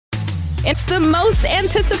It's the most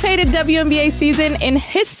anticipated WNBA season in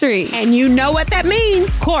history. And you know what that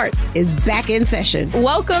means. Court is back in session.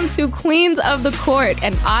 Welcome to Queens of the Court,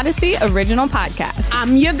 an Odyssey original podcast.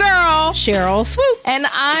 I'm your girl, Cheryl Swoops. And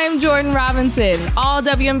I'm Jordan Robinson. All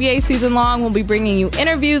WNBA season long, we'll be bringing you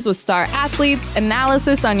interviews with star athletes,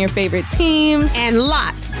 analysis on your favorite teams, and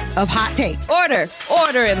lots of hot takes.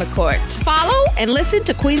 Order in the court. Follow and listen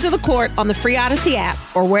to Queens of the Court on the free Odyssey app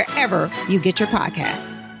or wherever you get your podcasts.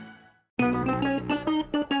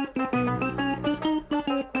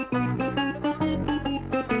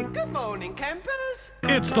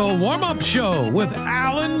 It's the warm-up show with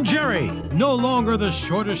Al and Jerry. No longer the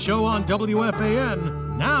shortest show on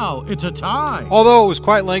WFAN. Now it's a tie. Although it was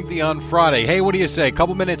quite lengthy on Friday. Hey, what do you say? A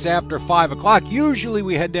couple minutes after 5 o'clock. Usually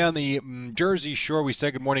we head down the Jersey Shore. We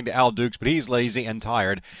say good morning to Al Dukes, but he's lazy and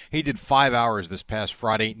tired. He did 5 hours this past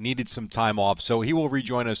Friday, needed some time off, so he will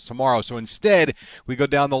rejoin us tomorrow. So instead, we go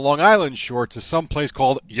down the Long Island Shore to some place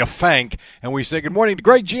called Yafank, and we say good morning to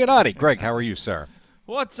Greg Giannotti. Greg, how are you, sir?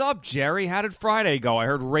 What's up, Jerry? How did Friday go? I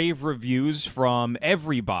heard rave reviews from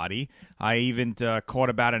everybody. I even caught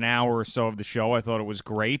about an hour or so of the show. I thought it was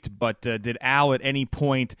great. But did Al at any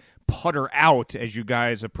point putter out as you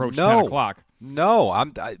guys approached 10 o'clock? No.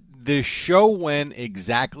 The show went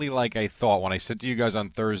exactly like I thought. When I said to you guys on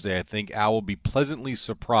Thursday, I think Al will be pleasantly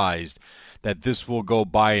surprised that this will go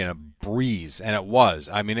by in a breeze, and it was.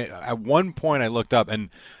 I mean, at one point I looked up, and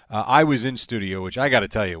I was in studio, which I got to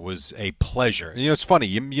tell you was a pleasure. You know, it's funny.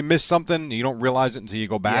 You miss something, you don't realize it until you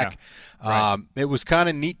go back. Yeah, right. It was kind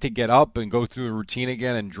of neat to get up and go through the routine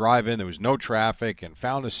again and drive in. There was no traffic and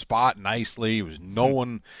found a spot nicely. There was no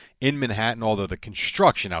one in Manhattan, although the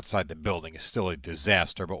construction outside the building is still a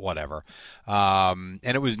disaster, but whatever. And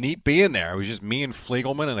it was neat being there. It was just me and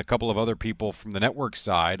Fliegelman and a couple of other people from the network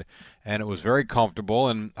side, and it was very comfortable.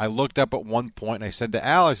 And I looked up at one point, and I said to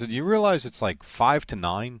Al, I said, do you realize it's like 5 to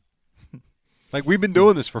 9? Like, we've been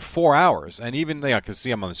doing this for 4 hours, and even I could see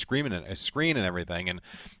him on the screen and everything, and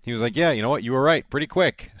he was like, yeah, you know what, you were right, pretty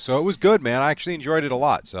quick. So it was good, man. I actually enjoyed it a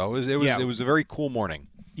lot. So it was a very cool morning.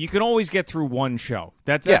 You can always get through one show.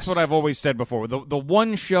 That's yes. What I've always said before. The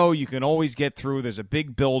one show you can always get through. There's a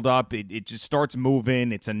big build-up. It just starts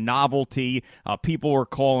moving. It's a novelty. People were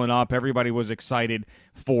calling up. Everybody was excited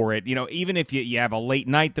for it. You know, even if you have a late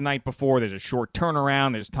night the night before, there's a short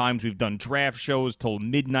turnaround. There's times we've done draft shows till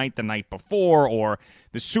midnight the night before, or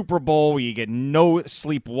the Super Bowl where you get no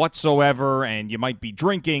sleep whatsoever and you might be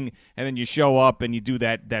drinking, and then you show up and you do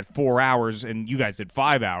that 4 hours, and you guys did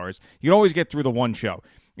 5 hours. You can always get through the one show.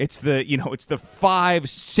 It's the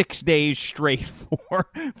 5-6 days straight for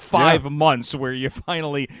 5 months where you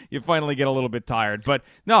finally get a little bit tired. But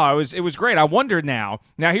no, it was great. I wonder now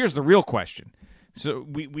here's the real question. So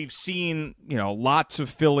we've seen, lots of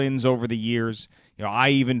fill-ins over the years. I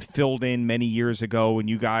even filled in many years ago when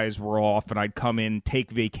you guys were off, and I'd come in, take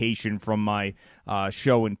vacation from my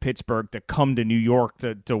show in Pittsburgh to come to New York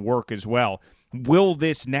to work as well. Will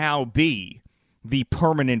this now be the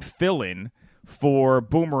permanent fill-in for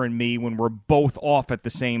Boomer and me when we're both off at the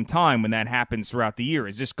same time when that happens throughout the year?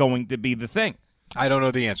 Is this going to be the thing? I don't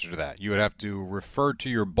know the answer to that. You would have to refer to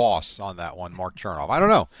your boss on that one, Mark Chernoff. I don't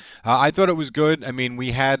know. I thought it was good. I mean,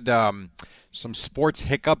 we had some sports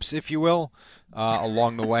hiccups, if you will,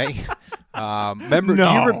 along the way.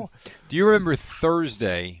 Do you remember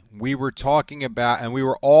Thursday we were talking about, and we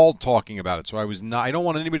were all talking about it, so I don't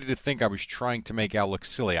want anybody to think I was trying to make Al look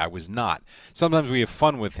silly. I was not. Sometimes we have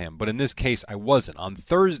fun with him, but in this case I wasn't. On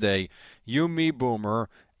Thursday, you, me, Boomer,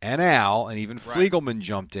 and Al, and even Fliegelman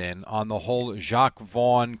jumped in on the whole Jacques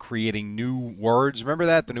Vaughn creating new words. Remember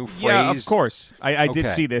that? The new phrase? Yeah, of course. I did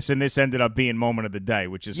see this, and this ended up being moment of the day,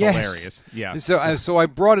 which is hilarious. Yeah. So I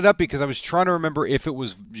brought it up because I was trying to remember if it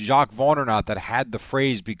was Jacques Vaughn or not that had the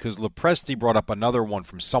phrase, because Lepresti brought up another one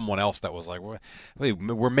from someone else that was like, wait,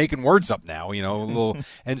 we're making words up now, a little.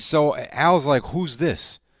 And so Al's like, who's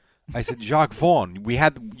this? I said, Jacques Vaughn.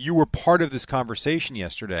 You were part of this conversation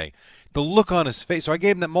yesterday. The look on his face. So I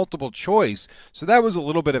gave him that multiple choice. So that was a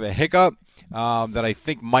little bit of a hiccup that I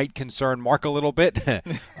think might concern Mark a little bit.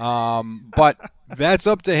 But that's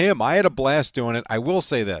up to him. I had a blast doing it. I will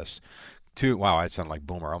say this. Wow, I sound like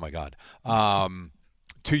Boomer. Oh, my God.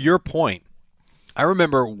 To your point, I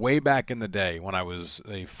remember way back in the day when I was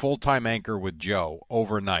a full-time anchor with Joe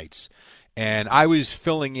overnights. And I was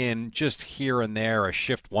filling in just here and there, a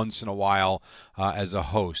shift once in a while as a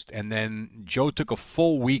host. And then Joe took a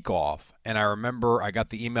full week off. And I remember I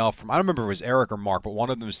got the email from, I don't remember if it was Eric or Mark, but one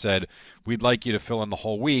of them said, we'd like you to fill in the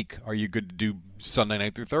whole week. Are you good to do Sunday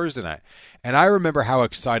night through Thursday night? And I remember how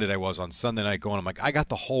excited I was on Sunday night going, I'm like, I got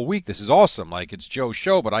the whole week. This is awesome. Like, it's Joe's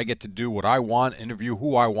show, but I get to do what I want, interview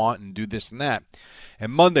who I want, and do this and that.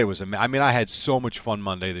 And Monday was amazing. I mean, I had so much fun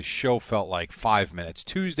Monday. The show felt like 5 minutes.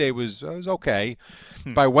 Tuesday was okay.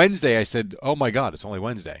 By Wednesday, I said, oh, my God, it's only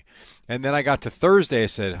Wednesday. And then I got to Thursday. I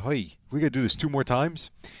said, hey, we got to do this 2 more times?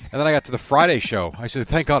 And then I got to the Friday show. I said,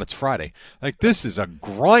 thank God it's Friday. Like, this is a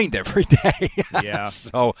grind every day. Yeah.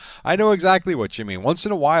 So I know exactly what you mean. Once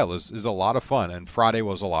in a while is a lot of fun, and Friday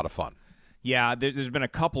was a lot of fun. Yeah, there's been a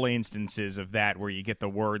couple of instances of that where you get the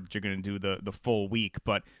word that you're going to do the full week,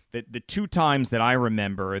 but the 2 times that I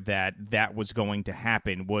remember that was going to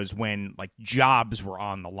happen was when, like, jobs were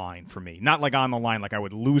on the line for me. Not like on the line like I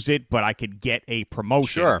would lose it, but I could get a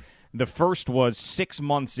promotion. Sure. The first was 6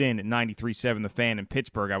 months in at 93.7 The Fan in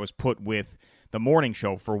Pittsburgh. I was put with the morning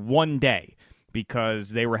show for 1 day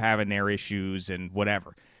because they were having their issues and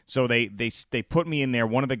whatever. So they put me in there.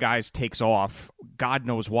 One of the guys takes off, God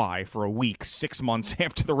knows why, for a week, 6 months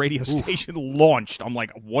after the radio station launched. I'm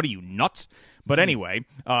like, what are you, nuts? But anyway,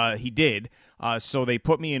 he did. So they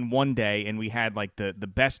put me in 1 day, and we had like the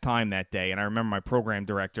best time that day. And I remember my program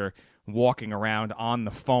director walking around on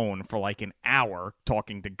the phone for like an hour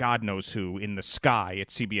talking to God knows who in the sky at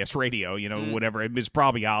CBS Radio, whatever. It was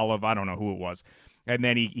probably Olive. I don't know who it was. And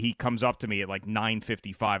then he comes up to me at like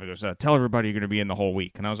 9:55 and goes, tell everybody you're going to be in the whole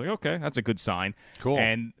week. And I was like, okay, that's a good sign. Cool.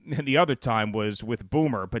 And the other time was with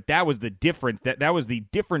Boomer, but that was the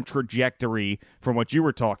different trajectory from what you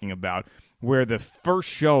were talking about, where the first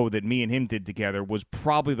show that me and him did together was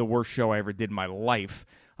probably the worst show I ever did in my life.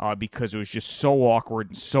 Because it was just so awkward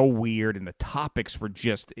and so weird, and the topics were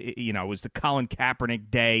just, it was the Colin Kaepernick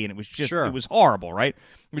day, and it was just, It was horrible, right?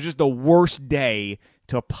 It was just the worst day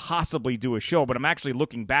to possibly do a show, but I'm actually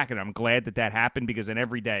looking back at it. I'm glad that happened, because then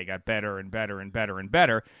every day got better and better and better and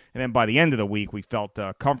better, and then by the end of the week, we felt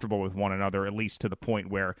comfortable with one another, at least to the point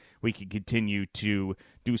where we could continue to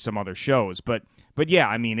do some other shows. But yeah,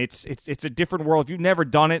 I mean, it's a different world. If you've never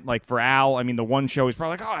done it, like for Al, I mean, the one show, he's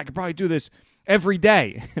probably like, I could probably do this every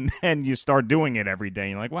day, and then you start doing it every day,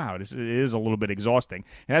 and you're like, wow, it is a little bit exhausting.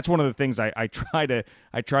 And that's one of the things I try to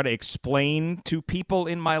explain to people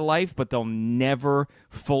in my life, but they'll never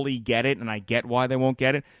fully get it, and I get why they won't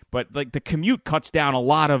get it. But like, the commute cuts down a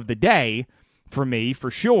lot of the day for me,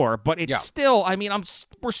 for sure, but it's still, I mean,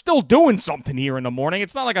 we're still doing something here in the morning.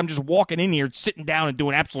 It's not like I'm just walking in here, sitting down and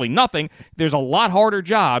doing absolutely nothing. There's a lot harder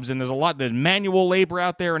jobs, and there's manual labor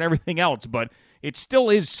out there and everything else, but it still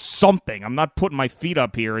is something. I'm not putting my feet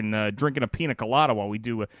up here and drinking a pina colada while we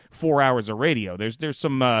do 4 hours of radio. There's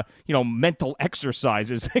some mental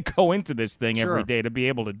exercises that go into this thing every day to be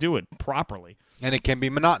able to do it properly. And it can be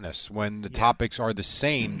monotonous when the topics are the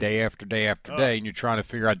same day after day after day, and you're trying to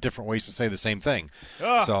figure out different ways to say the same thing.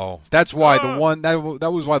 So that's why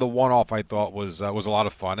that was why the one-off, I thought, was a lot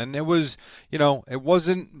of fun. And it was, it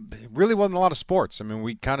really wasn't a lot of sports. I mean,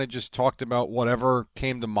 we kind of just talked about whatever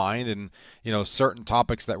came to mind, and certain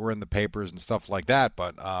topics that were in the papers and stuff like that.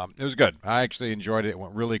 But it was good. I actually enjoyed it. It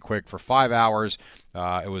went really quick for 5 hours.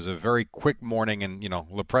 It was a very quick morning, and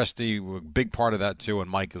Lepresti, a big part of that too, and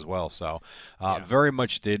Mike as well. So very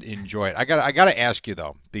much did enjoy it. I got to ask you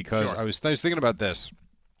though, because I was thinking about this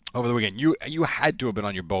over the weekend. You had to have been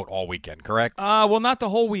on your boat all weekend, correct? Well, not the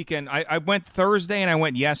whole weekend. I went Thursday and I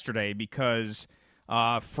went yesterday because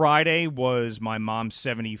Friday was my mom's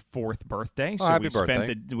 74th birthday. So happy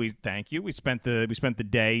birthday. Thank you. We spent the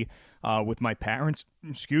day with my parents.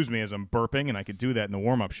 Excuse me, as I'm burping, and I could do that in the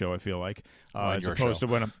warm-up show, I feel like, as opposed to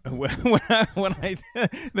when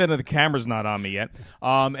then the camera's not on me yet.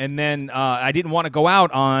 And then I didn't want to go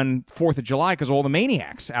out on 4th of July because all the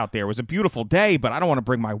maniacs out there. It was a beautiful day, but I don't want to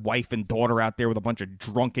bring my wife and daughter out there with a bunch of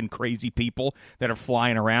drunken, crazy people that are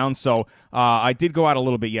flying around. So I did go out a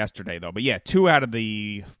little bit yesterday, though. But yeah, 2 out of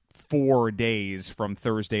the 4 days from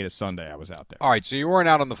Thursday to Sunday I was out there. All right, so you weren't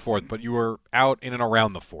out on the 4th, but you were out in and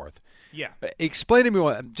around the 4th. Yeah. Explain to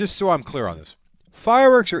me, just so I'm clear on this.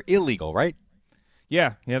 Fireworks are illegal, right?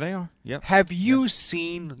 Yeah, they are. Yep. Have you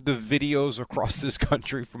seen the videos across this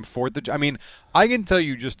country from 4th of July? I mean, I can tell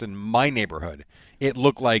you just in my neighborhood, it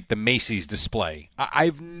looked like the Macy's display.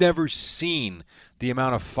 I've never seen the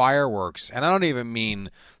amount of fireworks, and I don't even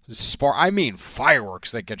mean I mean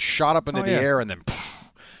fireworks that get shot up into the air and then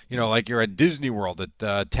like you're at Disney World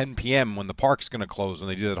at 10 p.m. when the park's going to close, when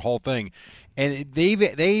they do that whole thing. And they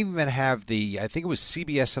even have I think it was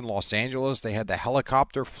CBS in Los Angeles, they had the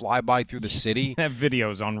helicopter fly by through the city. That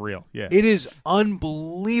video is unreal. Yeah. It is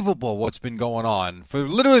unbelievable what's been going on for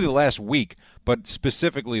literally the last week, but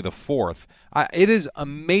specifically the 4th. It is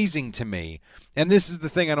amazing to me. And this is the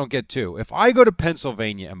thing I don't get too. If I go to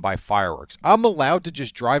Pennsylvania and buy fireworks, I'm allowed to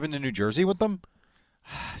just drive into New Jersey with them?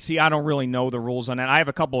 See, I don't really know the rules on that. I have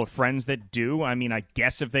a couple of friends that do. I mean, I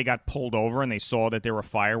guess if they got pulled over and they saw that there were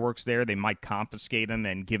fireworks there, they might confiscate them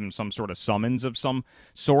and give them some sort of summons of some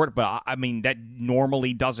sort. But, I mean, that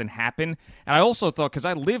normally doesn't happen. And I also thought, because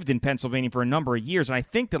I lived in Pennsylvania for a number of years, and I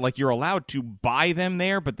think that, you're allowed to buy them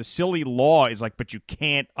there, but the silly law is, but you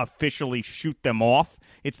can't officially shoot them off.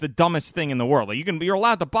 It's the dumbest thing in the world. You're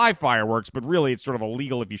allowed to buy fireworks, but really it's sort of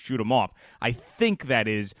illegal if you shoot them off. I think that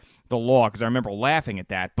is the law, because I remember laughing at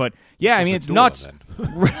that. But yeah, I mean, it's nuts.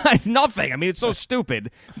 Nothing. I mean, it's so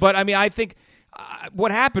stupid. But I mean, I think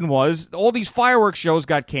what happened was all these fireworks shows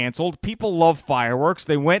got canceled. People love fireworks.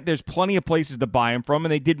 They went. There's plenty of places to buy them from,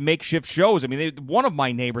 and they did makeshift shows. I mean, one of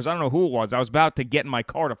my neighbors, I don't know who it was. I was about to get in my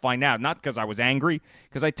car to find out, not because I was angry,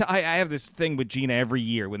 because I have this thing with Gina every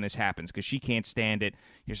year when this happens, because she can't stand it.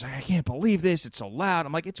 She's like, I can't believe this. It's so loud.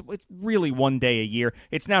 I'm like, it's really one day a year.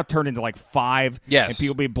 It's now turned into 5. Yes. And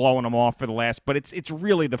people be blowing them off for the last. But it's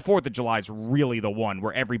really, the 4th of July is really the one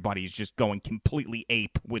where everybody's just going completely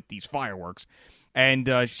ape with these fireworks. And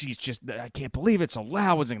she's just, I can't believe it's so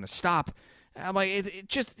loud. Wasn't going to stop. I'm like,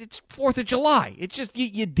 it's 4th of July. It's just,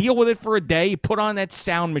 you deal with it for a day. You put on that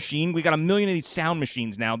sound machine. We got 1 million of these sound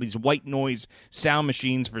machines now, these white noise sound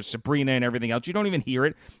machines for Sabrina and everything else. You don't even hear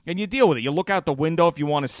it, and you deal with it. You look out the window if you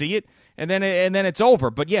want to see it, and then it's over.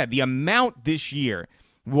 But yeah, the amount this year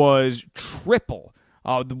was triple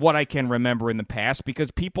what I can remember in the past,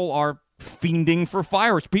 because people are fiending for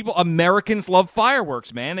fireworks. Americans love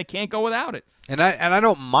fireworks, man. They can't go without it. And I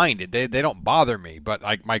don't mind it. They don't bother me. But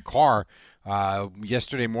my car,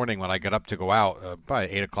 yesterday morning when I got up to go out, probably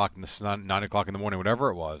 8 o'clock in the sun, 9 o'clock in the morning,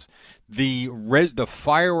 whatever it was, the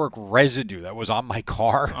firework residue that was on my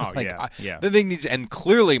car. Oh, yeah. The thing needs, and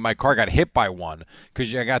clearly my car got hit by one,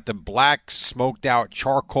 because I got the black smoked out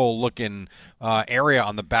charcoal looking area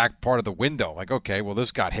on the back part of the window. Like, okay, well,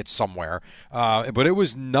 this got hit somewhere. But it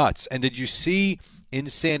was nuts. And did you see in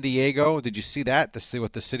San Diego, did you see that? To see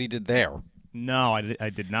what the city did there? No, I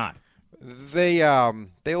did not. They made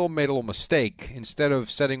a little mistake. Instead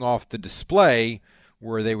of setting off the display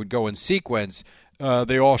where they would go in sequence,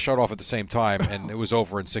 they all shut off at the same time, and it was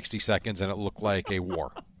over in 60 seconds, and it looked like a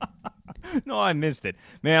war. No, I missed it,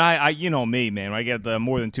 man. I you know me, man. When I get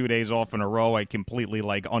more than 2 days off in a row, I completely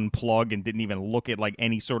unplug and didn't even look at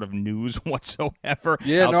any sort of news whatsoever.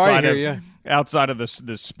 Yeah, I hear you. Outside of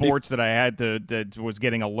the sports that I had that was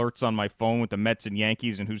getting alerts on my phone with the Mets and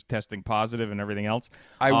Yankees and who's testing positive and everything else.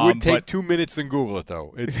 I would take 2 minutes and Google it,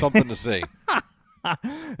 though. It's something to see.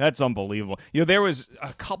 That's unbelievable. There was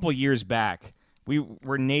a couple years back, we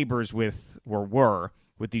were neighbors with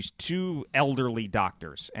these 2 elderly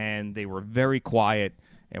doctors, and they were very quiet,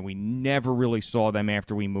 and we never really saw them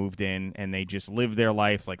after we moved in, and they just lived their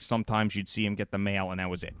life. Sometimes you'd see them get the mail, and that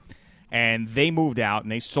was it. And they moved out,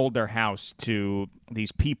 and they sold their house to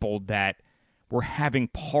these people that were having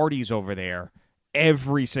parties over there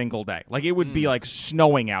every single day. It would be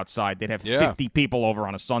snowing outside. They'd have 50 people over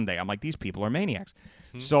on a Sunday. I'm like, these people are maniacs.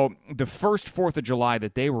 So the first 4th of July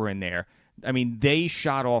that they were in there, I mean, they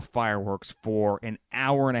shot off fireworks for an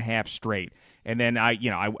hour and a half straight. And then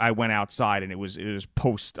I went outside, and it was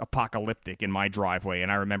post-apocalyptic in my driveway,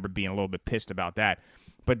 and I remember being a little bit pissed about that.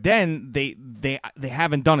 But then they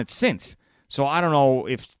haven't done it since. So I don't know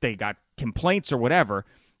if they got complaints or whatever.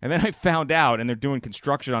 And then I found out, and they're doing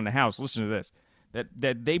construction on the house. Listen to this.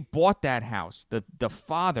 That they bought that house. The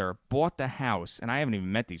father bought the house, and I haven't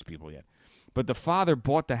even met these people yet. But the father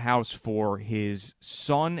bought the house for his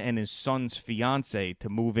son and his son's fiance to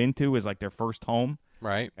move into as their first home.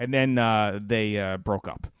 Right. And then they broke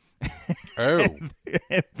up. Oh.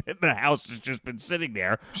 And the house has just been sitting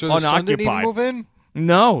there so the unoccupied. son didn't even move in?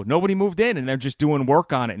 No, nobody moved in, and they're just doing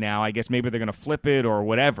work on it now. I guess maybe they're going to flip it or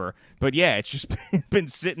whatever. But yeah, it's just been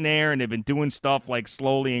sitting there, and they've been doing stuff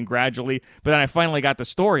slowly and gradually. But then I finally got the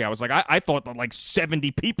story. I was like, I thought that 70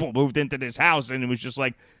 people moved into this house, and it was just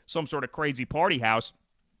some sort of crazy party house.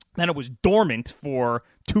 Then it was dormant for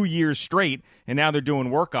 2 years straight, and now they're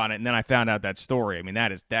doing work on it. And then I found out that story. I mean,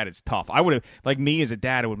 that is tough. I would have, me as a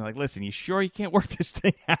dad, I would be like, listen, you sure you can't work this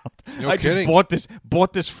thing out? No kidding. Just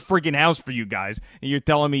bought this friggin' house for you guys, and you're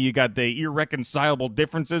telling me you got the irreconcilable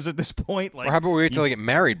differences at this point? Or how about we wait till they get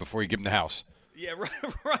married before you give them the house? Yeah,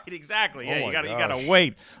 right, exactly. Yeah, Oh you my gotta gosh.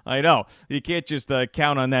 wait. I know you can't just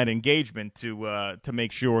count on that engagement to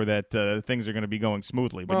make sure that things are going to be going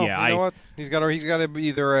smoothly. But Well, yeah, you know what? He's got to be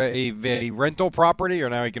either a rental property or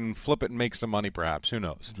now he can flip it and make some money, perhaps. Who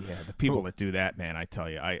knows? Yeah, the people that do that, man, I tell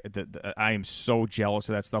you, I am so jealous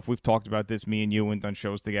of that stuff. We've talked about this, me and you, and done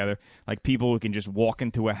shows together. Like people who can just walk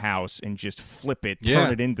into a house and just flip it, Yeah.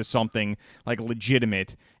 turn it into something like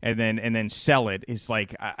legitimate, and then sell it. Is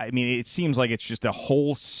like, I mean, it seems like it's just a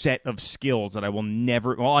whole set of skills that I will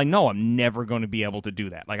never. Well, I know I'm never going to be able to do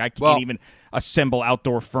that. Like I can't even assemble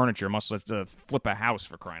outdoor furniture. Must have to flip a house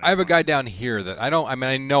for crying out. I have a guy down here that I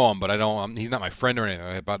know him, but I don't. He's not my friend or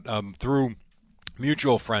anything. But through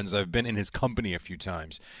mutual friends, I've been in his company a few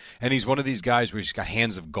times, and he's one of these guys where he's got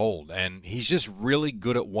hands of gold, and he's just really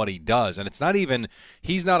good at what he does. And it's not even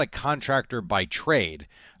he's not a contractor by trade.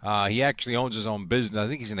 He actually owns his own business. I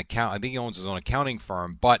think he's an account. I think he owns his own accounting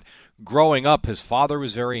firm. But growing up, his father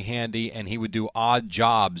was very handy, and he would do odd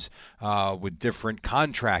jobs with different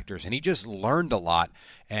contractors, and he just learned a lot.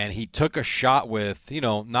 And he took a shot with,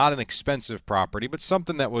 not an expensive property, but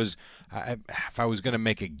something that was, if I was going to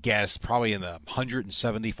make a guess, probably in the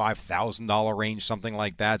 $175,000 range, something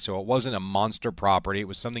like that. So it wasn't a monster property. It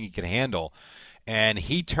was something he could handle. And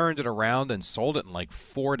he turned it around and sold it in like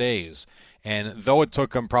 4 days. And though it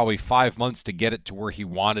took him probably 5 months to get it to where he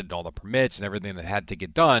wanted, all the permits and everything that had to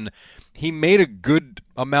get done, he made a good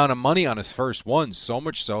amount of money on his first one, so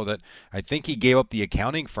much so that I think he gave up the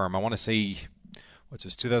accounting firm. I want to say,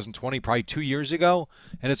 2020, probably 2 years ago,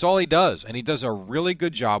 and it's all he does, and he does a really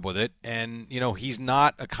good job with it. And he's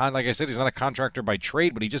not like I said, he's not a contractor by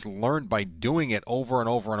trade, but he just learned by doing it over and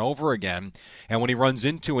over and over again. And when he runs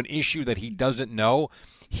into an issue that he doesn't know,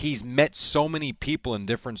 he's met so many people in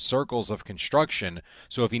different circles of construction.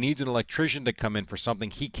 So if he needs an electrician to come in for something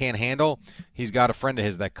he can't handle, he's got a friend of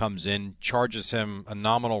his that comes in, charges him a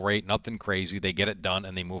nominal rate, nothing crazy. They get it done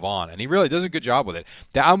and they move on. And he really does a good job with it.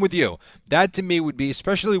 I'm with you. That to me would be,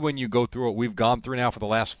 especially when you go through what we've gone through now for the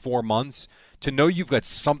last 4 months, to know you've got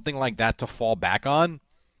something like that to fall back on,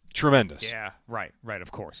 tremendous. Yeah, right,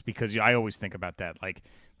 of course. Because I always think about that. Like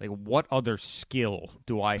what other skill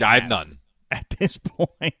do I have? I have none. At this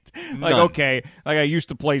point, like, None. okay, like I used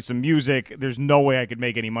to play some music. There's no way I could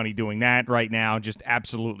make any money doing that right now. Just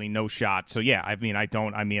absolutely no shot. So yeah, I could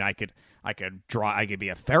be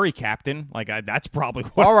a ferry captain. That's probably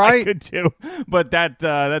what All right. I could do. But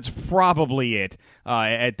that's probably it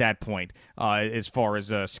at that point as far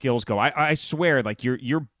as skills go. I swear, like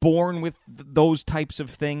you're born with those types of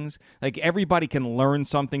things. Like everybody can learn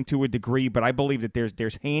something to a degree, but I believe that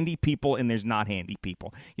there's handy people and there's not handy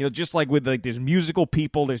people. Just like with there's musical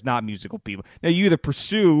people, there's not musical people. Now you either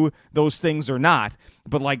pursue those things or not.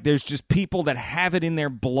 But like there's just people that have it in their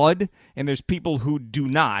blood, and there's people who do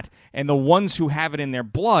not. And the ones who have it in their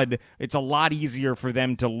blood, it's a lot easier for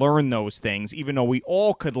them to learn those things, even though we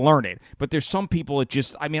all could learn it. But there's some people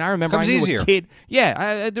I remember I knew easier. a kid.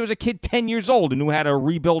 Yeah, there was a kid 10 years old who knew how to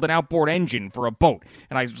rebuild an outboard engine for a boat.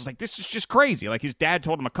 And I was like, this is just crazy. Like his dad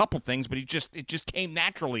told him a couple things, but it just came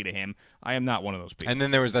naturally to him. I am not one of those people. And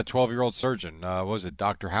then there was that 12-year-old surgeon. What was it,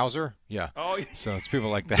 Dr. Hauser? Yeah. Oh, yeah. So it's people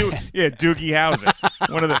like that. Doogie Howser,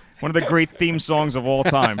 one of the great theme songs of all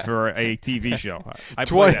time for a TV show. I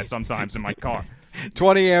play that sometimes in my car.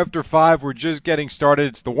 20 after 5, we're just getting started.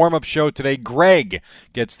 It's the warm-up show today. Greg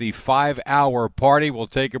gets the 5-hour party. We'll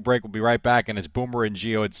take a break. We'll be right back, and it's Boomer and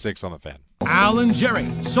Gio at 6 on the Fan. Al and Jerry,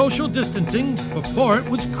 social distancing before it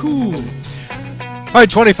was cool. All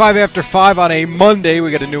right, 25 after 5 on a Monday.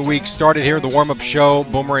 We got a new week started here. The warm-up show.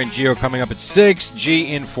 Boomer and Gio coming up at 6.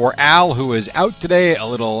 G in for Al, who is out today. A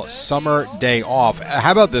little summer day off.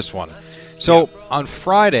 How about this one? So on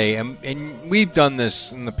Friday, and we've done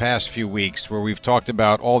this in the past few weeks, where we've talked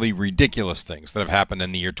about all the ridiculous things that have happened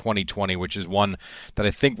in the year 2020, which is one that I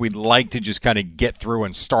think we'd like to just kind of get through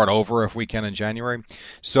and start over if we can in January.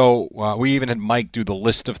 So we even had Mike do the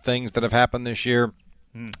list of things that have happened this year.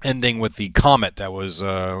 Ending with the comet that was,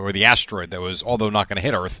 or the asteroid that was, although not going to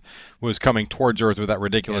hit Earth, was coming towards Earth with that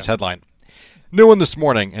ridiculous headline. New one this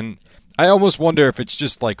morning, and I almost wonder if it's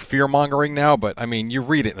just like fear-mongering now, but I mean, you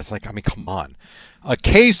read it, and it's like, I mean, come on. A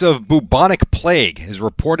case of bubonic plague is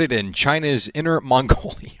reported in China's Inner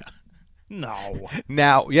Mongolia. No.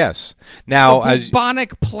 Now, yes. Now, the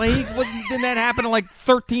bubonic plague? Didn't that happen in like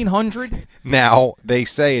 1300? Now, they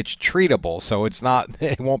say it's treatable, so it's not.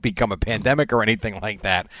 It won't become a pandemic or anything like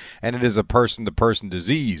that, and it is a person-to-person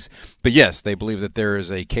disease. But yes, they believe that there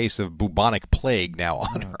is a case of bubonic plague now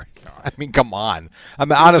on Earth. God. I mean, come on. I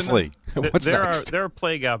mean, honestly, what's next? There are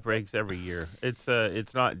plague outbreaks every year.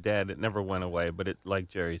 It's not dead. It never went away, but like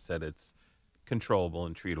Jerry said, it's controllable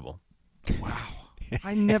and treatable. Wow.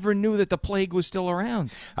 I never knew that the plague was still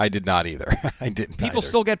around. I did not either. I didn't. People either.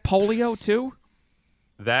 still get polio too?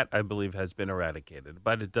 That, I believe, has been eradicated,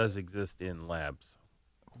 but it does exist in labs.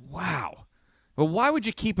 Wow. Well, why would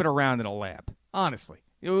you keep it around in a lab? Honestly.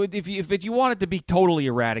 If you want it to be totally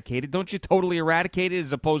eradicated, don't you totally eradicate it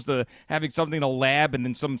as opposed to having something in a lab and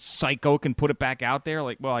then some psycho can put it back out there?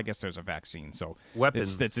 Like, well, I guess there's a vaccine, so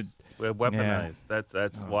Weapons. We're weaponized. Yeah.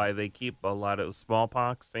 That's why they keep a lot of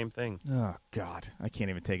smallpox. Same thing. Oh God, I can't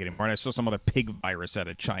even take it anymore. And I saw some other pig virus out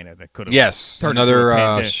of China that could have Yes,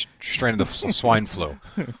 another strain of the swine flu.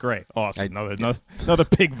 Great, awesome. Another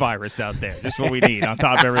pig virus out there. Just what we need on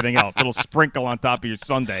top of everything else. A little sprinkle on top of your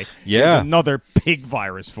sundae. Yeah, there's another pig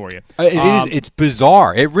virus for you. It's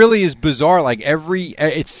bizarre. It really is bizarre. Like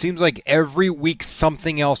it seems like every week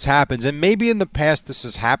something else happens, and maybe in the past this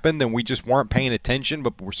has happened and we just weren't paying attention,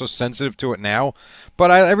 but we're so sensitive to it now.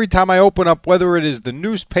 But every time I open up, whether it is the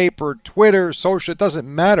newspaper, Twitter, social, it doesn't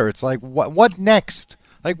matter. It's like, what next?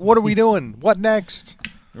 Like, what are we doing? What next?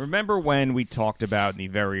 Remember when we talked about in the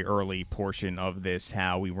very early portion of this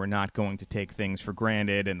how we were not going to take things for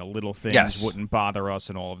granted and the little things wouldn't bother us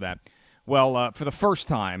and all of that? Well, for the first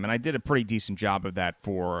time, and I did a pretty decent job of that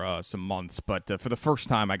for some months, but for the first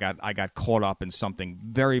time I got caught up in something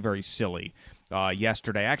very, very silly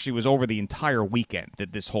yesterday. Actually, it was over the entire weekend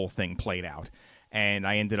that this whole thing played out. And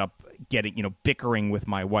I ended up bickering with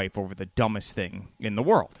my wife over the dumbest thing in the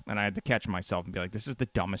world. And I had to catch myself and be like, this is the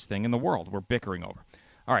dumbest thing in the world we're bickering over.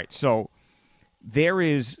 All right, so there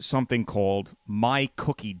is something called My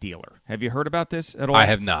Cookie Dealer. Have you heard about this at all? I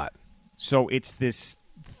have not. So it's this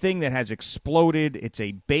thing that has exploded. It's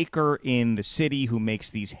a baker in the city who makes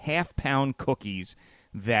these half-pound cookies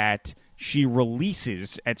that she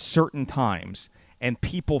releases at certain times. And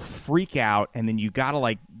people freak out, and then you got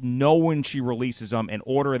to, know when she releases them and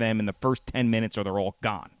order them in the first 10 minutes or they're all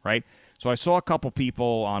gone, right? So I saw a couple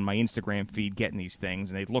people on my Instagram feed getting these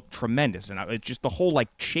things, and they looked tremendous. And it's just the whole,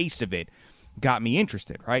 chase of it got me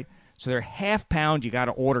interested, right? So they're half-pound. You got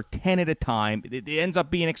to order 10 at a time. It ends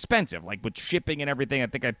up being expensive, with shipping and everything. I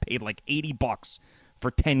think I paid, $80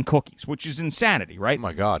 for 10 cookies, which is insanity, right? Oh,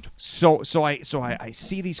 my God. So I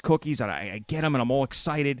see these cookies, and I get them, and I'm all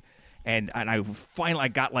excited. And I finally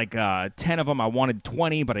got 10 of them. I wanted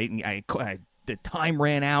 20, but the time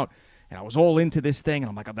ran out, and I was all into this thing. And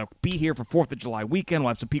I'm like, I'll be here for 4th of July weekend. We'll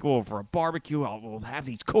have some people over for a barbecue. We'll have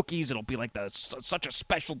these cookies. It'll be such a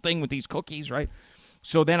special thing with these cookies, right?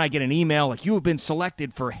 So then I get an email you have been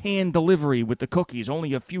selected for hand delivery with the cookies.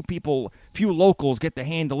 Only a few locals get the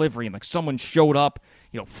hand delivery. And someone showed up,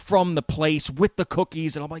 from the place with the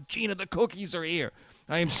cookies. And I'm like, Gina, the cookies are here.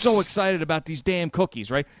 I am so excited about these damn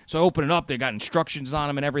cookies, right? So I open it up. They got instructions on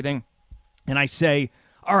them and everything. And I say,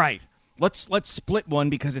 all right, let's split one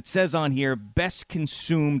because it says on here, best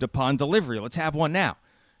consumed upon delivery. Let's have one now.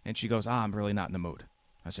 And she goes, I'm really not in the mood.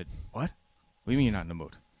 I said, what? What do you mean you're not in the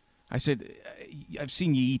mood? I said, I've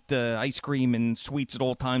seen you eat ice cream and sweets at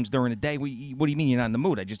all times during the day. What do you mean you're not in the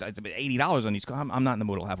mood? I spent $80 on these. I'm not in the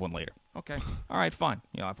mood. I'll have one later. Okay. All right, fine.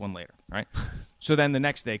 I'll have one later, right? So then the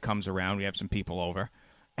next day comes around. We have some people over.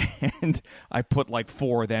 And I put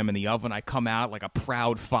 4 of them in the oven. I come out like a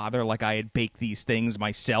proud father, like I had baked these things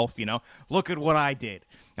myself, Look at what I did.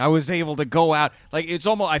 I was able to go out. It's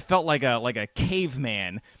almost, I felt like a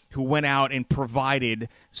caveman who went out and provided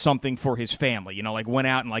something for his family, went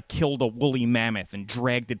out and killed a woolly mammoth and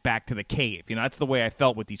dragged it back to the cave. That's the way I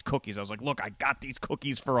felt with these cookies. I was like, look, I got these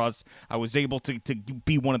cookies for us. I was able to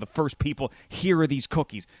be one of the first people. Here are these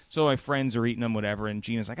cookies. So my friends are eating them, whatever, and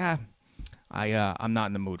Gina's like, I'm not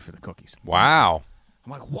in the mood for the cookies. Wow.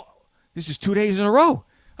 I'm like, what? This is 2 days in a row.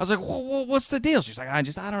 I was like, what's the deal? She's like, I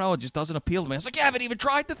don't know. It just doesn't appeal to me. I was like, you haven't even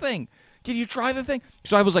tried the thing. Can you try the thing?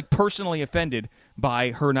 So I was personally offended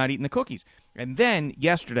by her not eating the cookies. And then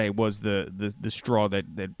yesterday was the straw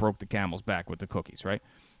that broke the camel's back with the cookies, right?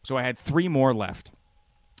 So I had 3 more left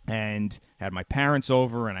and had my parents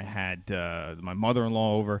over and I had my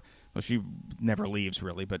mother-in-law over. Well, she never leaves,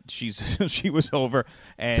 really, but she was over,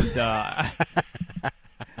 and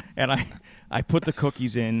and I put the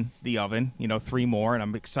cookies in the oven, 3 more, and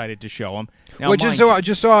I'm excited to show them. Now, well,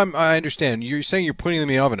 just so I understand, you're saying you're putting them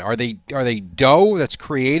in the oven. Are they dough that's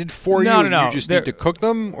created for you? No. You just need to cook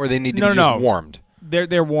them, or they need to be just warmed?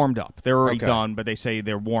 They're warmed up. They're already done, but they say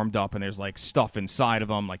they're warmed up, and there's stuff inside of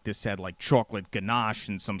them. This had chocolate ganache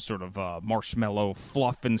and some sort of marshmallow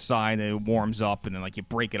fluff inside, and it warms up, and then you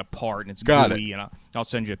break it apart, and it's gooey. And I'll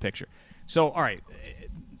send you a picture. So all right,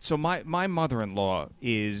 so my mother-in-law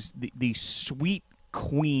is the sweet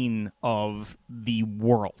queen of the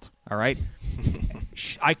world. All right,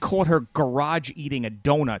 I caught her garage eating a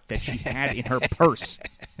donut that she had in her purse.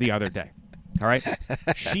 the other day. All right,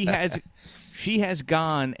 she has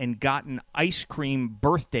gone and gotten ice cream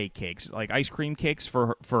birthday cakes, like ice cream cakes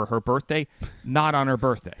for her birthday, not on her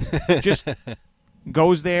birthday. Just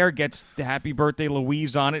goes there, gets the Happy Birthday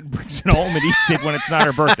Louise on it, brings it home and eats it when it's not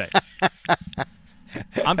her birthday.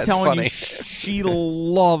 I'm telling you, she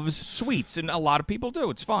loves sweets, and a lot of people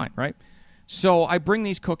do. It's fine, right? So I bring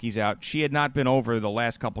these cookies out. She had not been over the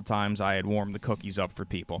last couple times I had warmed the cookies up for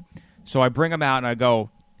people. So I bring them out, and I go,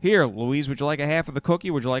 "Here, Louise, would you like a half of the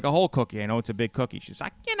cookie? Would you like a whole cookie? I know it's a big cookie." She's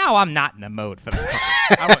like, "I'm not in the mood for the cookie."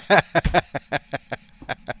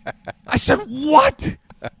 I said, "What?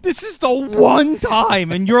 This is the one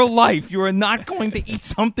time in your life you are not going to eat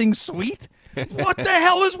something sweet? What the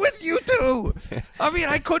hell is with you two?" I mean,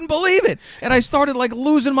 I couldn't believe it. And I started,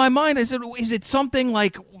 losing my mind. I said, is it something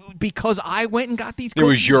because I went and got these cookies? It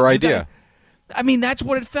was your idea. I mean, that's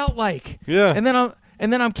what it felt like. Yeah. And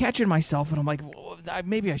then I'm catching myself, and I'm like,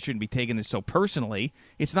 maybe I shouldn't be taking this so personally.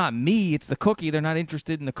 It's not me. It's the cookie. They're not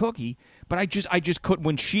interested in the cookie. But I just couldn't.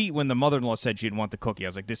 When the mother-in-law said she didn't want the cookie, I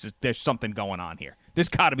was like, there's something going on here. There's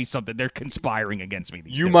got to be something. They're conspiring against me.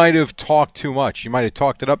 You might have talked too much. You might have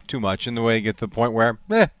talked it up too much in the way you get to the point where,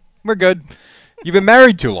 we're good. You've been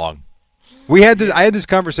married too long. I had this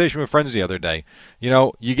conversation with friends the other day.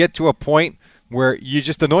 You get to a point where you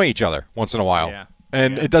just annoy each other once in a while. Yeah.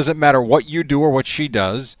 And it doesn't matter what you do or what she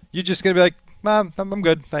does. You're just going to be like, "Mom, I'm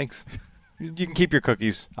good, thanks. You can keep your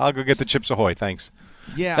cookies. I'll go get the Chips Ahoy, thanks."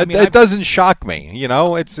 Yeah, It doesn't shock me.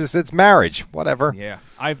 It's marriage, whatever. Yeah,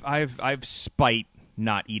 I've spite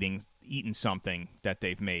not eating something that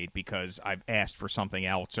they've made because I've asked for something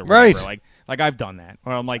else or whatever. Right. Like I've done that.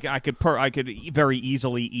 Or I'm like, I could very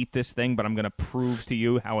easily eat this thing, but I'm going to prove to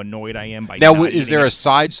you how annoyed I am by now. Not Is there eating a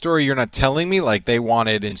side story you're not telling me? Like they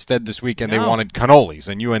wanted instead this weekend, they No. wanted cannolis,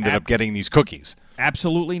 and you ended up getting these cookies.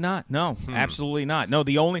 Absolutely not. No, absolutely not. No,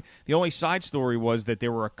 the only side story was that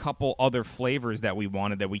there were a couple other flavors that we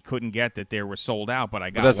wanted that we couldn't get that they were sold out, but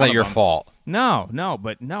I got. But that's one not of your them. fault. No,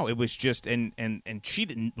 it was just and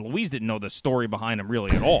Louise didn't know the story behind them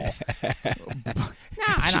really at all.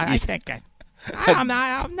 I think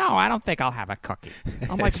I don't think I'll have a cookie.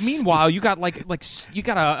 I'm like, meanwhile, you got you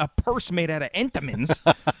got a purse made out of Entenmann's.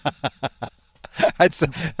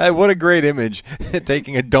 What a great image.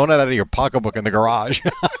 Taking a donut out of your pocketbook in the garage.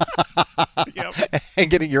 Yep. And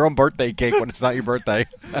getting your own birthday cake when it's not your birthday.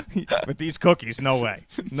 But these cookies, no way.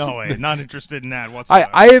 Not interested in that whatsoever.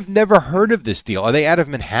 I have never heard of this deal. Are they out of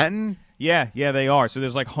Manhattan? Yeah, they are. So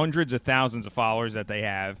there's hundreds of thousands of followers that they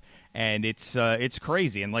have, and it's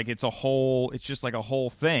crazy, and it's just like a whole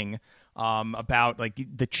thing about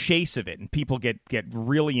the chase of it, and people get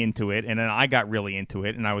really into it, and then I got really into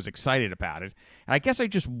it, and I was excited about it. And I guess I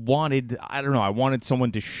just wanted, I wanted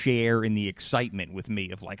someone to share in the excitement with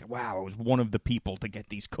me of wow, I was one of the people to get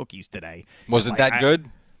these cookies today. Was it that good?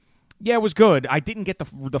 Yeah, it was good. I didn't get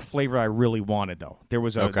the flavor I really wanted though. There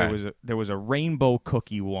was a rainbow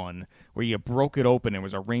cookie one where you broke it open. There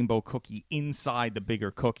was a rainbow cookie inside the bigger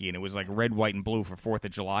cookie, and it was red, white, and blue for 4th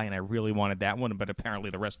of July. And I really wanted that one, but apparently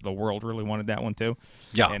the rest of the world really wanted that one too.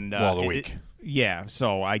 Yeah, and the week. Yeah,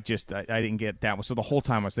 so I didn't get that one. So the whole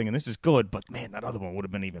time I was thinking, this is good, but man, that other one would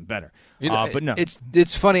have been even better. But no,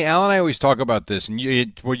 it's funny. Al and I always talk about this, and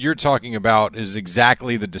what you're talking about is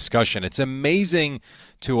exactly the discussion. It's amazing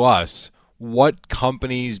to us what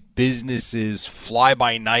companies, businesses,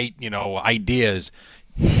 fly-by-night, ideas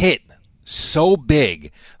hit so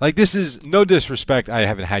big. This is no disrespect. I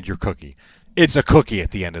haven't had your cookie. It's a cookie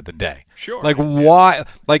at the end of the day. Sure. Why?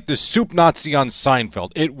 The Soup Nazi on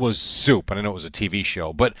Seinfeld. It was soup, and I know it was a TV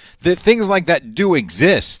show, but the things like that do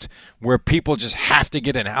exist where people just have to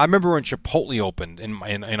get in. I remember when Chipotle opened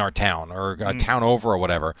in our town or a town over or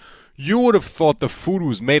whatever. You would have thought the food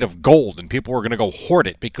was made of gold and people were going to go hoard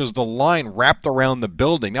it because the line wrapped around the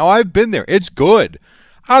building. Now, I've been there. It's good.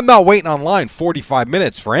 I'm not waiting online 45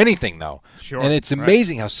 minutes for anything, though. Sure. And it's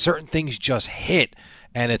amazing how certain things just hit.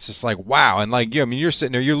 And it's just wow. And you're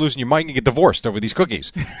sitting there, you're losing your mind and get divorced over these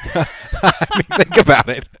cookies. I mean, think about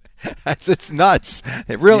it. It's nuts.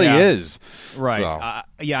 It really is. Right.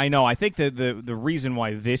 So. Yeah, I know. I think that the reason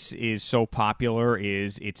why this is so popular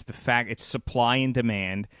is it's the fact it's supply and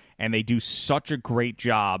demand, and they do such a great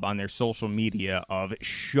job on their social media of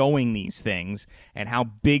showing these things and how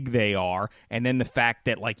big they are, and then the fact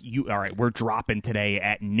that all right, we're dropping today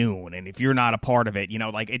at noon, and if you're not a part of it,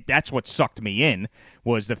 that's what sucked me in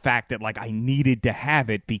was the fact that I needed to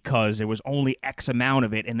have it because there was only X amount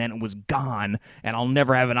of it, and then it was gone, and I'll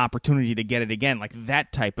never have an opportunity to get it again.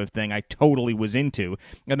 That type of thing I totally was into.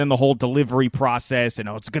 And then the whole delivery process, and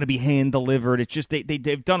it's going to be hand delivered. It's just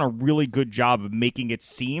they've done a really good job of making it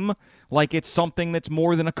seem like it's something that's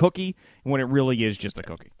more than a cookie when it really is just a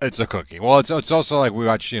cookie. It's a cookie. Well, it's also like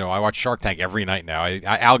I watch Shark Tank every night now.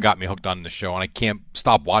 Al got me hooked on the show, and I can't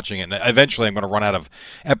stop watching it. And eventually, I'm going to run out of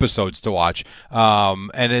episodes to watch.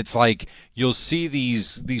 And it's like you'll see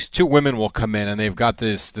these two women will come in, and they've got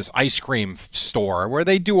this ice cream store where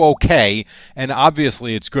they do okay, and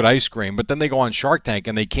obviously it's good ice cream. But then they go on Shark Tank,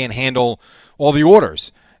 and they can't handle all the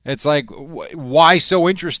orders. It's like, why so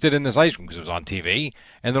interested in this ice cream? Because it was on TV.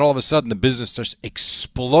 And then all of a sudden, the business just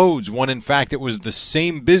explodes when, in fact, it was the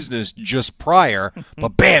same business just prior.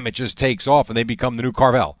 But, bam, it just takes off, and they become the new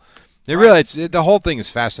Carvel. The whole thing is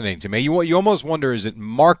fascinating to me. You almost wonder, is it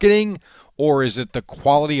marketing or is it the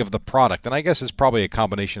quality of the product? And I guess it's probably a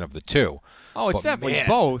combination of the two. Oh, it's definitely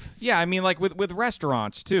both. Yeah, I mean, like with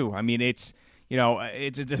restaurants, too. I mean, it's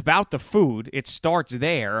about the food. It starts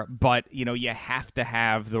there, but, you have to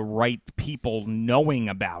have the right people knowing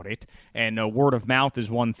about it. And word of mouth is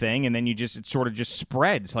one thing, and then it sort of just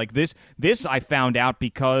spreads. Like this I found out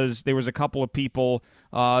because there was a couple of people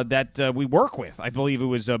that we work with. I believe it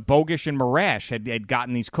was Bogish and Marash had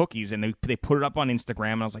gotten these cookies, and they put it up on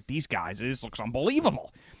Instagram, and I was like, these guys, this looks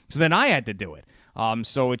unbelievable. So then I had to do it.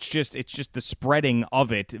 So it's just the spreading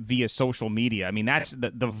of it via social media. I mean, that's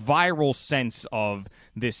the viral sense of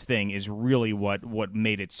this thing is really what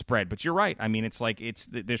made it spread. But you're right. I mean,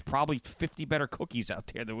 there's probably 50 better cookies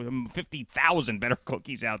out there. There were 50,000 better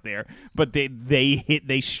cookies out there. But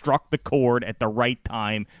they struck the chord at the right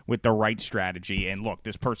time with the right strategy. And look,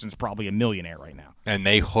 this person's probably a millionaire right now. And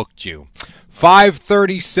they hooked you.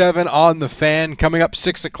 5:37 on the Fan. Coming up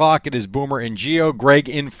 6 o'clock, it is Boomer and Gio. Greg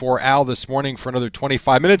in for Al this morning for another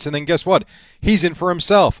 25 minutes. And then guess what? He's in for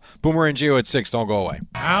himself. Boomer and Gio at 6. Don't go away.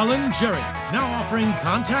 Al and Jerry, now offering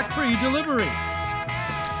contact-free delivery.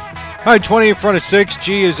 All right, 20 in front of 6.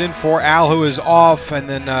 G is in for Al, who is off. And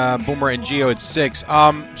then Boomer and Gio at 6.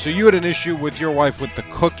 So you had an issue with your wife with the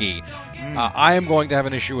cookie. I am going to have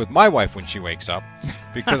an issue with my wife when she wakes up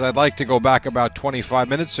because I'd like to go back about 25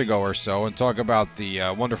 minutes ago or so and talk about the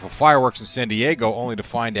wonderful fireworks in San Diego, only to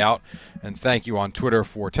find out, and thank you on Twitter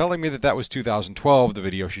for telling me that was 2012, the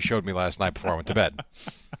video she showed me last night before I went to bed.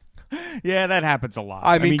 Yeah, that happens a lot.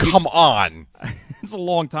 I mean come on. It's a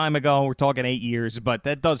long time ago. We're talking 8 years, but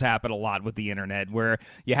that does happen a lot with the internet where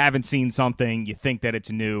you haven't seen something, you think that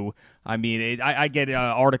it's new. I mean, I get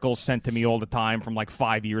articles sent to me all the time from like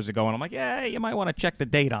 5 years ago, and I'm like, yeah, you might want to check the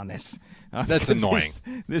date on this. That's annoying.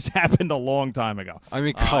 This happened a long time ago. I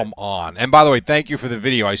mean, come on. And by the way, thank you for the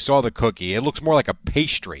video. I saw the cookie. It looks more like a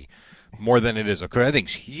pastry more than it is a cookie. I think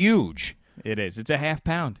it's huge. It is. It's a half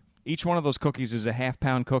pound. Each one of those cookies is a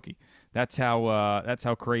half-pound cookie. That's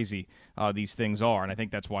how crazy these things are, and I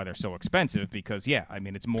think that's why they're so expensive. Because I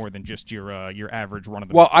mean, it's more than just your average run of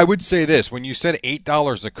the. Well, I would say this: when you said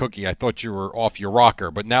 $8 a cookie, I thought you were off your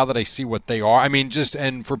rocker. But now that I see what they are, I mean,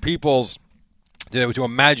 and for people's to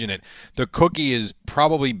imagine it, the cookie is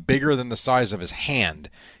probably bigger than the size of his hand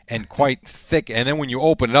and quite thick. And then when you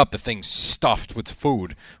open it up, the thing's stuffed with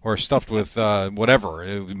food or stuffed with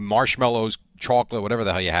whatever, marshmallows, chocolate, whatever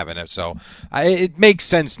the hell you have in it. So it makes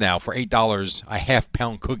sense now for $8 a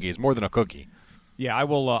half-pound cookie. It's more than a cookie. Yeah, I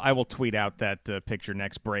will tweet out that picture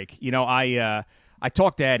next break. I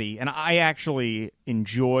talked to Eddie, and I actually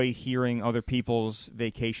enjoy hearing other people's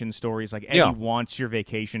vacation stories. Like, Eddie wants your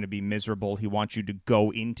vacation to be miserable. He wants you to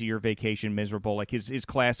go into your vacation miserable. Like, his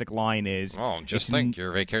classic line is... Oh, just think,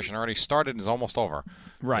 your vacation already started and is almost over.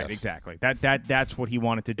 Right, yes. Exactly. That's what he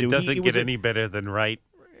wanted to do. It doesn't get any better than right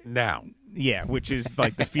now. Yeah, which is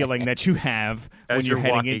like the feeling that you have when you're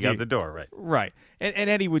heading walking into out the door, right? Right. And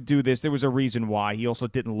Eddie would do this. There was a reason why. He also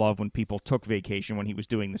didn't love when people took vacation when he was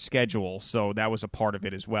doing the schedule, so that was a part of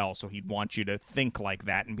it as well. So he'd want you to think like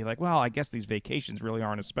that and be like, well, I guess these vacations really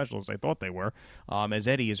aren't as special as I thought they were, as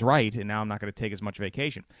Eddie is right, and now I'm not going to take as much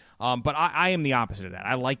vacation. But I am the opposite of that.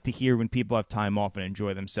 I like to hear when people have time off and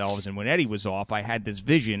enjoy themselves, and when Eddie was off, I had this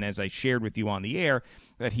vision, as I shared with you on the air,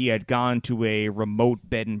 that he had gone to a remote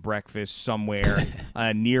bed and breakfast somewhere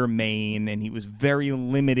near Maine, and he was very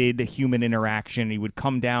limited human interaction. He would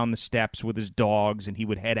come down the steps with his dogs, and he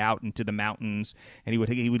would head out into the mountains, and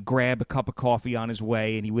he would grab a cup of coffee on his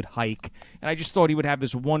way, and he would hike. And I just thought he would have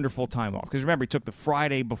this wonderful time off. Because remember, he took the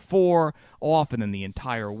Friday before off, and then the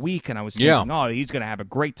entire week, and I was thinking, oh, he's going to have a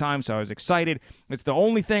great time, so I was excited. It's the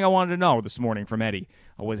only thing I wanted to know this morning from Eddie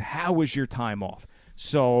was, how was your time off?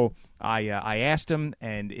 So I asked him,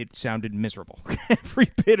 and it sounded miserable.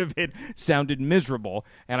 Every bit of it sounded miserable,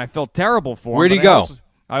 and I felt terrible for him. Where'd he go?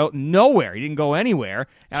 Nowhere. He didn't go anywhere.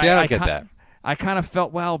 See, I don't get that. I kind of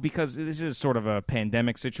felt, well, because this is sort of a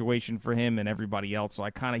pandemic situation for him and everybody else, so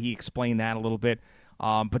he explained that a little bit.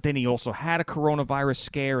 But then he also had a coronavirus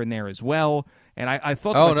scare in there as well. And I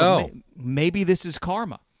thought, maybe this is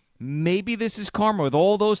karma. Maybe this is karma with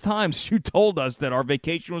all those times you told us that our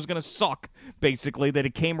vacation was going to suck, basically, that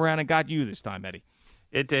it came around and got you this time, Eddie.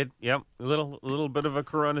 It did. Yep. A little bit of a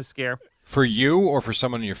corona scare. For you or for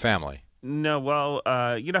someone in your family? No, well,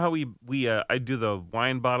 you know how I do the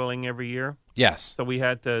wine bottling every year? Yes. So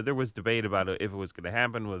there was debate about if it was going to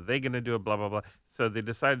happen, were they going to do it, blah, blah, blah. So they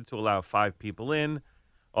decided to allow 5 people in,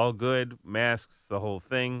 all good, masks, the whole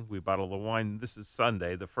thing. We bottle the wine. This is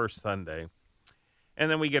Sunday, the first Sunday. And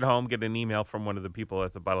then we get home, get an email from one of the people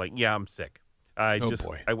at the bottling, yeah, I'm sick. I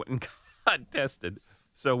went and got tested.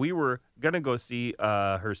 So we were going to go see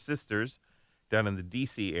her sisters down in the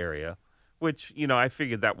D.C. area, which, I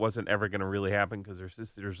figured that wasn't ever going to really happen because her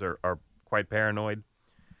sisters are quite paranoid.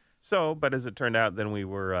 So, but as it turned out, then we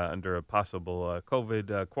were under a possible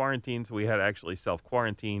COVID quarantine, so we had to actually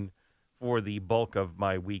self-quarantine for the bulk of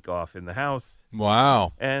my week off in the house.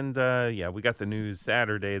 Wow. And, we got the news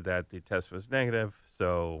Saturday that the test was negative,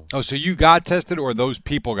 so... Oh, so you got tested or those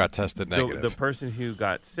people got tested negative? The person who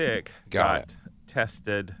got sick got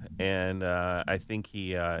tested, and I think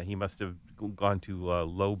he must have gone to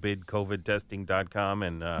lowbidcovidtesting.com,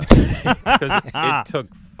 and because it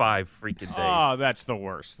took 5 freaking days. Oh, that's the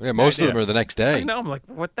worst. Yeah, most of them are the next day. I know. I'm like,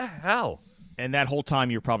 what the hell? And that whole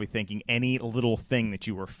time, you're probably thinking any little thing that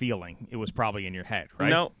you were feeling, it was probably in your head, right?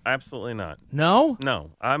 No, absolutely not. No?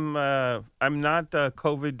 No. I'm not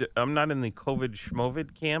COVID. I'm not in the COVID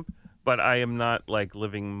schmovid camp, but I am not like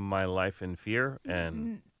living my life in fear.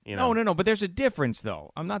 And No. But there's a difference,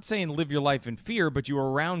 though. I'm not saying live your life in fear, but you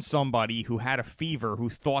were around somebody who had a fever, who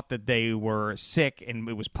thought that they were sick and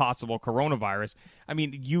it was possible coronavirus. I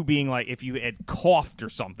mean, you being like, if you had coughed or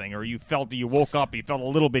something, or you felt that you woke up, you felt a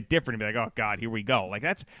little bit different, and be like, oh, God, here we go. Like,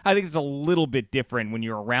 I think it's a little bit different when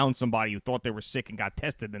you're around somebody who thought they were sick and got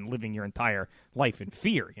tested than living your entire life in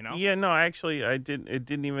fear, Yeah, no, actually, it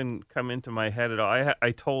didn't even come into my head at all.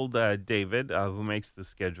 I told David, who makes the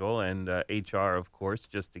schedule, and HR, of course,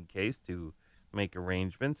 just in case to make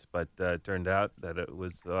arrangements, but it turned out that it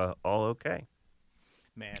was all okay.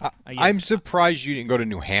 Man, I'm surprised you didn't go to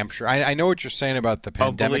New Hampshire. I know what you're saying about the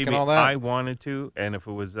pandemic and all that. I wanted to, and if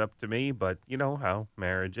it was up to me, but you know how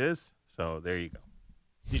marriage is, so there you go.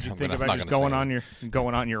 Did you think about just going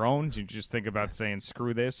on your own? Did you just think about saying,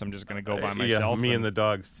 screw this, I'm just going to go by myself? Yeah, me and the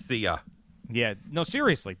dogs, see ya. Yeah, no,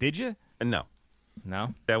 seriously, did you? No.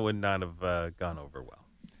 No? That would not have gone over well.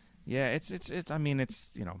 Yeah, it's I mean,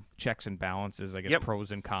 it's, checks and balances, I guess,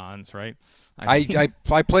 pros and cons, right? I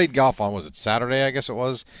played golf on, was it Saturday, I guess it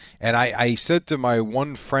was, and I said to my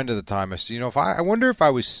one friend at the time, I said, I wonder if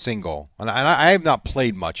I was single, and I have not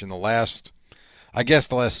played much in the last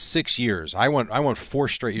 6 years. I went 4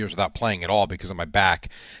 straight years without playing at all because of my back.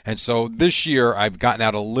 And so this year I've gotten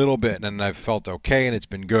out a little bit and I've felt okay and it's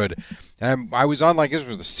been good. And I was on, this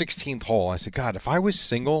was the 16th hole. I said, God, if I was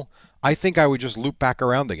single, I think I would just loop back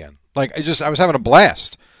around again. I was having a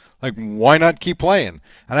blast. Like, why not keep playing?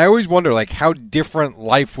 And I always wonder, how different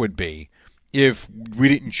life would be if we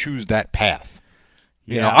didn't choose that path.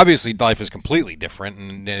 Yeah. Obviously life is completely different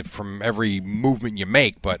and from every movement you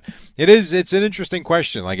make, but it's an interesting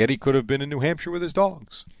question. Like, Eddie could have been in New Hampshire with his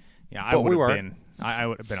dogs. Yeah, I would have been. I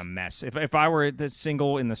would have been a mess if I were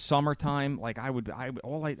single in the summertime. It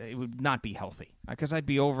would not be healthy because I'd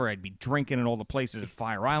be drinking in all the places at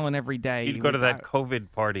Fire Island every day. You'd go to that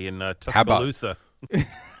COVID party in Tuscaloosa.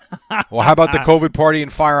 Well, how about the COVID party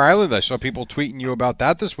in Fire Island? I saw people tweeting you about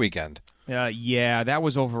that this weekend. Yeah, that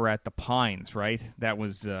was over at the Pines, right? That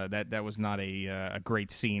was that was not a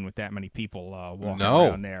great scene with that many people walking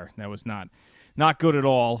around there. That was not good at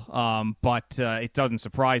all. But it doesn't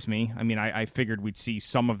surprise me. I mean, I figured we'd see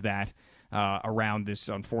some of that around this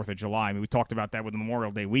on 4th of July. I mean, we talked about that with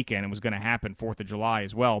Memorial Day weekend. It was going to happen 4th of July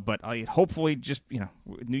as well. But hopefully, just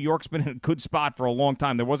New York's been in a good spot for a long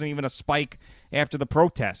time. There wasn't even a spike after the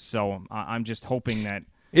protests, so I'm just hoping that.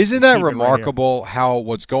 Isn't that remarkable how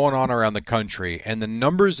what's going on around the country and the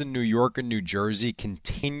numbers in New York and New Jersey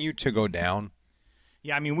continue to go down?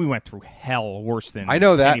 Yeah, I mean, we went through hell worse than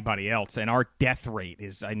anybody else, and our death rate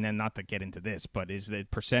is, and then not to get into this, but is that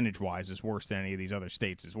percentage-wise is worse than any of these other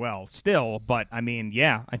states as well. Still, but I mean,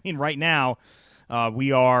 right now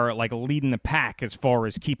we are leading the pack as far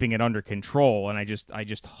as keeping it under control, and I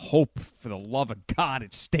just hope for the love of God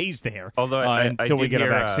it stays there. Although until we get a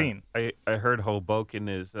vaccine. I heard Hoboken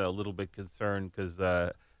is a little bit concerned because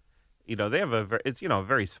they have a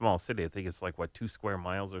very small city. I think it's 2 square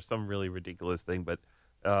miles or some really ridiculous thing. But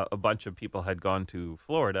a bunch of people had gone to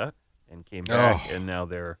Florida and came back, and now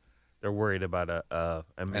they're worried about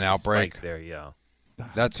an outbreak there. Yeah,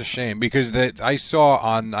 That's a shame because I saw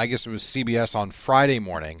on, I guess it was CBS on Friday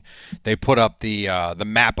morning, they put up the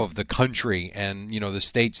map of the country and the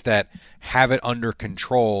states that have it under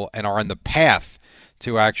control and are on the path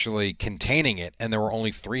to actually containing it, and there were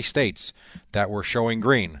only 3 states that were showing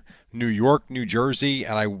green. New York, New Jersey,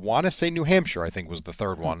 and I want to say New Hampshire, I think was the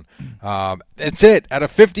third one. That's it. Out of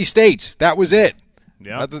 50 states, that was it.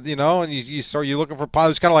 Yeah. And you start looking for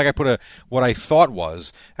positives. Kind of like I put what I thought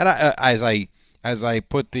was, and as I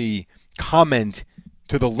put the comment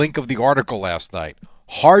to the link of the article last night.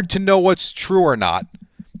 Hard to know what's true or not,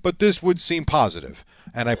 but this would seem positive.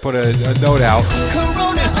 And I put a note out.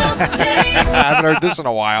 I haven't heard this in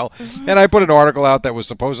a while. And I put an article out that was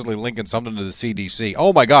supposedly linking something to the CDC.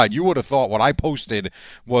 Oh, my God. You would have thought what I posted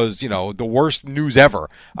was, the worst news ever.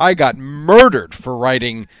 I got murdered for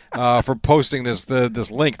writing, for posting this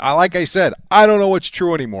link. Like I said, I don't know what's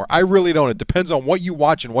true anymore. I really don't. It depends on what you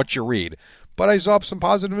watch and what you read. But I saw some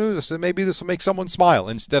positive news. I said maybe this will make someone smile.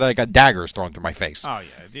 Instead, I got daggers thrown through my face. Oh,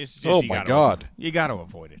 yeah. Oh, my God. You got to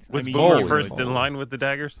avoid it. Was Boomer first in line with the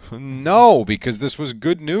daggers? No, because this was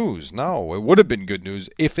good news. No, it would have been good news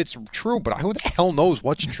if it's true. But who the hell knows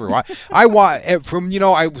what's true?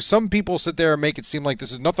 Some people sit there and make it seem like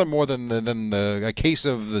this is nothing more than a case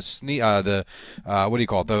of the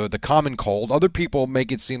common cold. Other people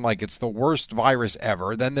make it seem like it's the worst virus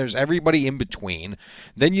ever. Then there's everybody in between.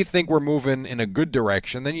 Then you think we're moving in a good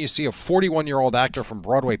direction. Then you see a 41-year-old actor from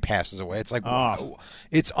Broadway passes away. It's like, wow,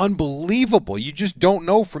 it's unbelievable. You just don't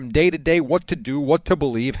know from day to day what to do, what to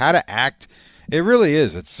believe, how to act. It really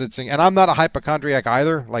is. And I'm not a hypochondriac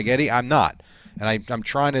either, like Eddie. I'm not. And I'm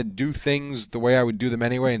trying to do things the way I would do them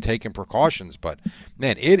anyway and taking precautions. But,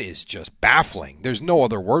 man, it is just baffling. There's no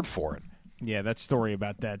other word for it. Yeah, that story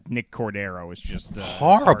about that Nick Cordero is just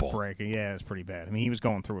horrible. Heartbreaking. Yeah, it's pretty bad. I mean, he was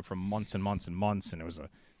going through it for months and months and months, and it was a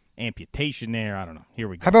amputation there. I don't know. Here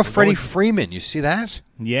we go. How about Freddie Freeman? You see that?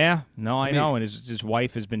 Yeah. No, I know. And his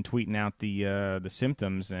wife has been tweeting out the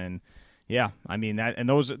symptoms, and yeah, I mean that. And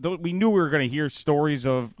those we knew we were going to hear stories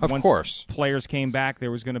of once course players came back,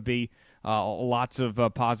 there was going to be lots of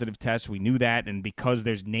positive tests. We knew that, and because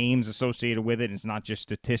there's names associated with it, and it's not just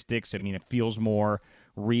statistics. I mean, it feels more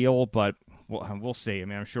real, but we'll see. I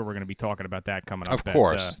mean, I'm sure we're going to be talking about that coming up. Of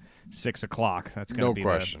course, at 6 o'clock. That's going to be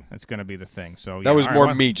question. That's going to be the thing. So that was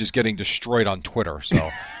more me just getting destroyed on Twitter. So,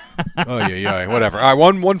 whatever. All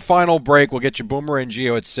right, one final break. We'll get you Boomer and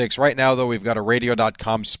Gio at 6. Right now, though, we've got a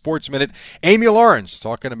Radio.com Sports Minute. Amy Lawrence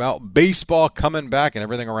talking about baseball coming back and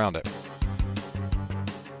everything around it.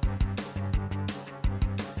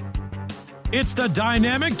 It's the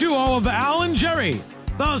dynamic duo of Al and Jerry,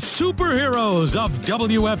 the superheroes of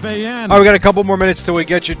WFAN. All right, we got a couple more minutes till we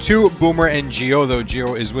get you to Boomer and Gio, though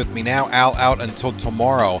Gio is with me now. Al out until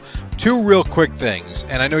tomorrow. 2 real quick things,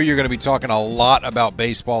 and I know you're going to be talking a lot about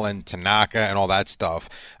baseball and Tanaka and all that stuff.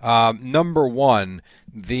 Number one,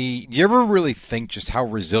 do you ever really think just how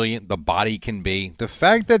resilient the body can be? The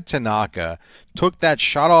fact that Tanaka took that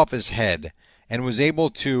shot off his head and was able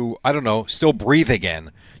to, still breathe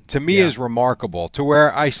again, to me is remarkable. To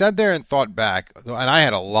where I sat there and thought back, and I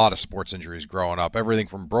had a lot of sports injuries growing up, everything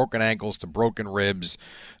from broken ankles to broken ribs,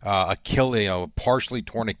 Achilles, partially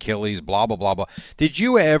torn Achilles, blah, blah, blah, blah. Did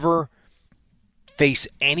you ever face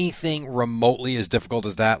anything remotely as difficult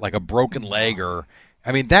as that, like a broken leg or...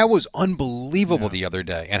 I mean, that was unbelievable the other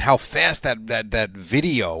day, and how fast that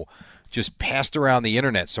video just passed around the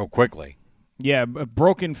internet so quickly. Yeah, a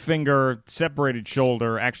broken finger, separated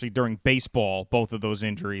shoulder, actually during baseball, both of those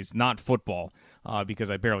injuries, not football,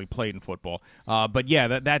 because I barely played in football. But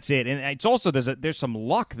yeah, that's it. And it's also, there's some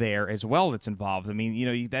luck there as well that's involved. I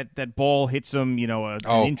mean, that ball hits him, an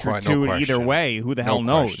inch or two either way. Who the hell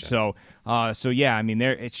knows? So yeah, I mean,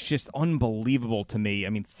 it's just unbelievable to me.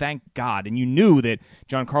 I mean, thank God. And you knew that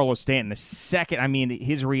Giancarlo Stanton, the second, I mean,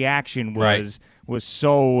 his reaction was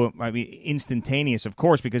so, instantaneous, of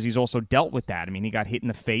course, because he's also dealt with that. I mean, he got hit in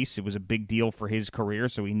the face. It was a big deal for his career,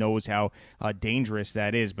 so he knows how dangerous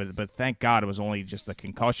that is. But thank God it was only just a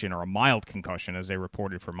concussion or a mild concussion, as they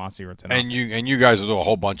reported for Masahiro Tanaka. And you guys will do a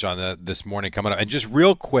whole bunch on that this morning coming up. And just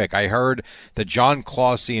real quick, I heard that John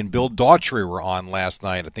Closey and Bill Daughtry were on last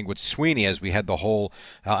night, I think with Sweeney, as we had the whole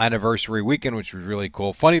anniversary weekend, which was really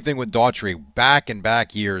cool. Funny thing with Daughtry,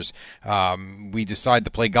 back years, we decided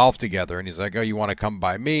to play golf together, and he's like, oh, you want to come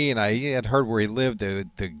by me? And I had heard where he lived.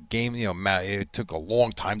 The game, it took a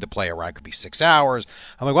long time to play around. It could be 6 hours.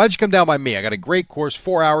 I'm like, why don't you come down by me? I got a great course,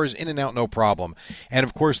 4 hours, in and out, no problem. And,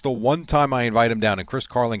 of course, the one time I invite him down, and Chris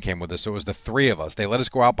Carlin came with us, so it was the 3 of us. They let us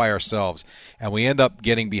go out by ourselves, and we end up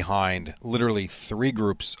getting behind literally 3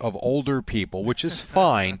 groups of older people, which is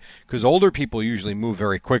fine because older people usually move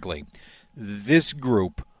very quickly. This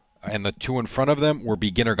group and the two in front of them were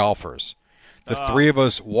beginner golfers. The three of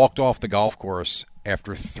us walked off the golf course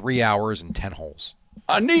after 3 hours and 10 holes.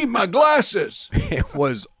 I need my glasses. It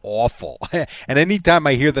was awful. And anytime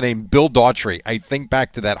I hear the name Bill Daughtry, I think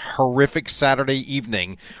back to that horrific Saturday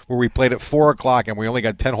evening where we played at 4 o'clock and we only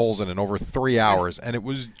got 10 holes in over 3 hours, and it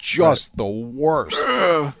was just the worst.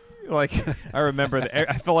 Like, I remember,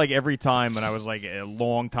 I felt like every time when I was like a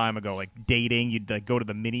long time ago, like dating, you'd like, go to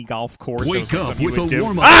the mini golf course. Wake up with a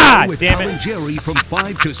warm-up with damn Alan Jerry from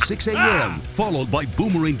 5 to 6 a.m., followed by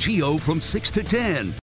Boomer and Geo from 6 to 10.